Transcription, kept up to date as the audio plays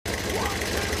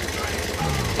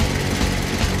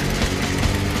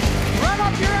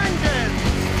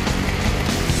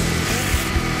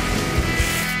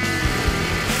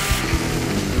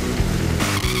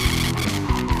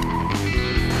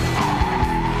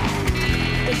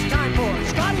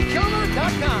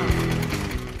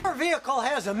your vehicle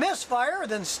has a misfire,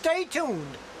 then stay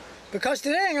tuned. Because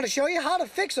today I'm going to show you how to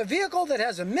fix a vehicle that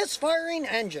has a misfiring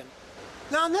engine.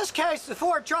 Now in this case, the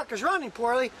Ford truck is running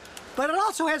poorly, but it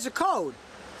also has a code.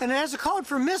 And it has a code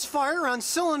for misfire on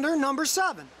cylinder number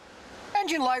 7.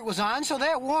 Engine light was on, so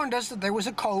that warned us that there was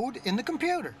a code in the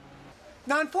computer.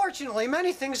 Now unfortunately,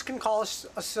 many things can cause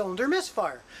a cylinder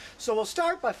misfire. So we'll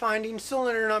start by finding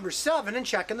cylinder number 7 and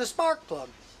checking the spark plug.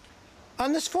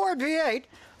 On this Ford V8,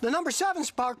 the number 7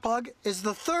 spark plug is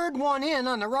the third one in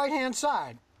on the right-hand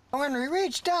side. When we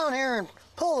reach down here and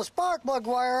pull the spark plug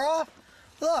wire off,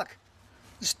 look,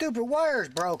 the stupid wire's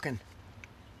broken.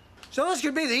 So this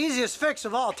could be the easiest fix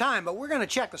of all time, but we're going to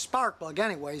check the spark plug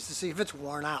anyways to see if it's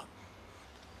worn out.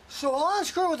 So we'll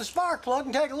unscrew the spark plug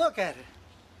and take a look at it.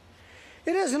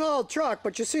 It is an old truck,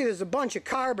 but you see there's a bunch of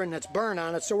carbon that's burned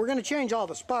on it, so we're going to change all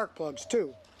the spark plugs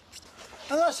too.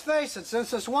 And let's face it,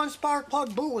 since this one spark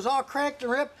plug boot was all cracked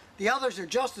and ripped, the others are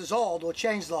just as old. We'll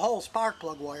change the whole spark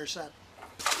plug wire set.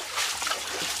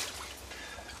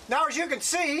 Now as you can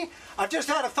see, I've just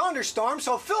had a thunderstorm,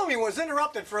 so filming was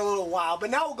interrupted for a little while, but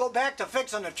now we'll go back to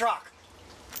fixing the truck.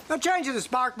 Now changing the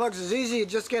spark plugs is easy. You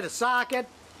just get a socket,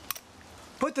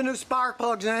 put the new spark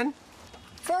plugs in.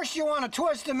 First you want to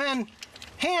twist them in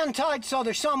hand tight so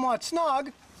they're somewhat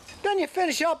snug. Then you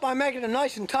finish up by making them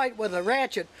nice and tight with a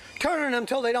ratchet, turning them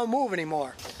until they don't move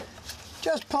anymore.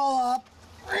 Just pull up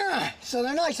so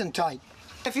they're nice and tight.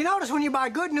 If you notice, when you buy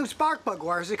good new spark plug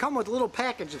wires, they come with a little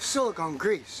package of silicone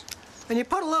grease. And you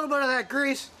put a little bit of that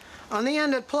grease on the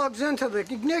end that plugs into the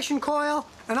ignition coil,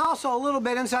 and also a little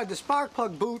bit inside the spark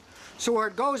plug boot, so where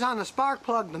it goes on the spark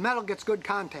plug, the metal gets good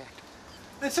contact.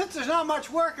 And since there's not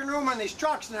much working room on these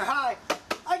trucks and they're high,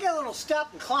 I get a little step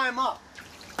and climb up.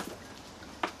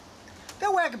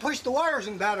 That way I can push the wires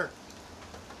in better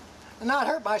and not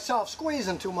hurt myself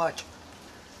squeezing too much.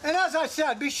 And as I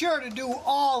said, be sure to do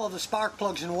all of the spark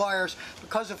plugs and wires,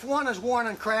 because if one is worn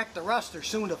and cracked, the rest are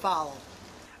soon to follow.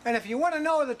 And if you want to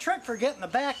know the trick for getting the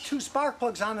back 2 spark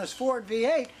plugs on this Ford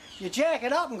V8, you jack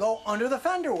it up and go under the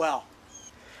fender well.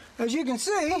 As you can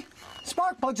see,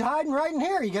 spark plugs are hiding right in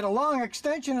here. You get a long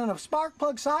extension in a spark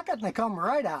plug socket and they come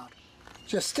right out.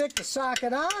 Just stick the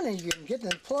socket on and you can get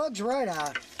the plugs right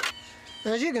out.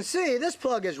 As you can see, this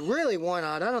plug is really worn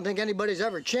out. I don't think anybody's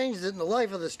ever changed it in the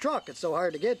life of this truck. It's so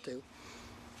hard to get to.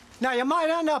 Now you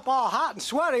might end up all hot and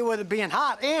sweaty with it being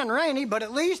hot and rainy, but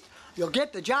at least you'll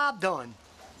get the job done.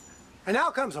 And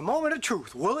now comes a moment of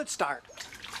truth. Will it start?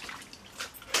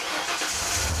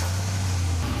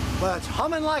 Well, it's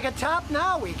humming like a top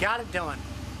now. We got it done.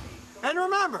 And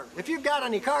remember, if you've got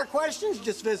any car questions,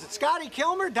 just visit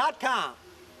ScottyKilmer.com.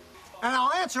 And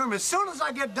I'll answer them as soon as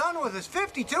I get done with this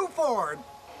 '52 Ford.